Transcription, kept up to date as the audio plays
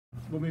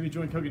what made me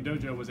join Kogen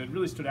Dojo was it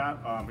really stood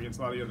out against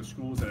a lot of the other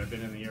schools that I've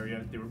been in the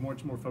area. They were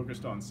much more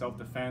focused on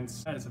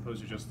self-defense as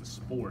opposed to just the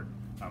sport.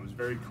 It was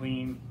very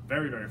clean,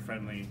 very, very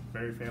friendly,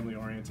 very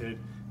family-oriented,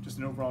 just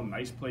an overall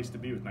nice place to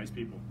be with nice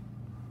people.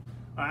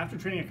 After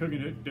training at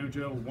Kogen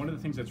Dojo, one of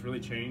the things that's really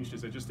changed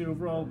is that just the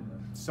overall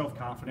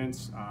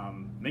self-confidence,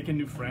 making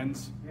new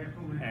friends,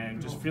 and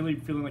just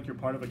feeling like you're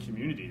part of a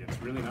community. That's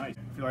really nice.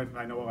 I feel like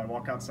I know if I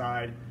walk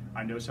outside,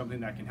 I know something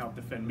that can help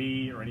defend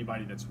me or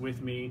anybody that's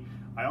with me.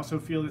 I also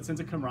feel that sense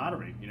of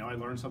camaraderie. You know, I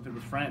learned something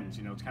with friends.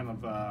 You know, it's kind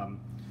of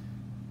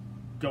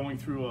going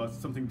through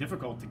something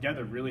difficult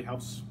together really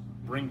helps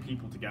bring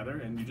people together,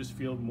 and you just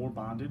feel more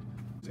bonded.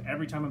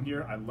 Every time I'm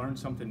here, I learn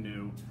something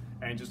new,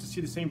 and just to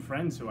see the same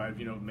friends who I've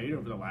made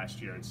over the last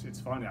year,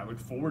 it's fun. I look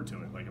forward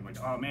to it. Like I'm like,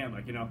 oh man,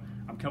 like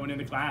I'm coming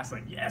into class,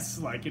 like yes,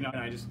 like and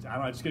I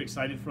just get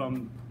excited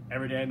from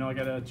every day. I know I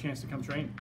got a chance to come train.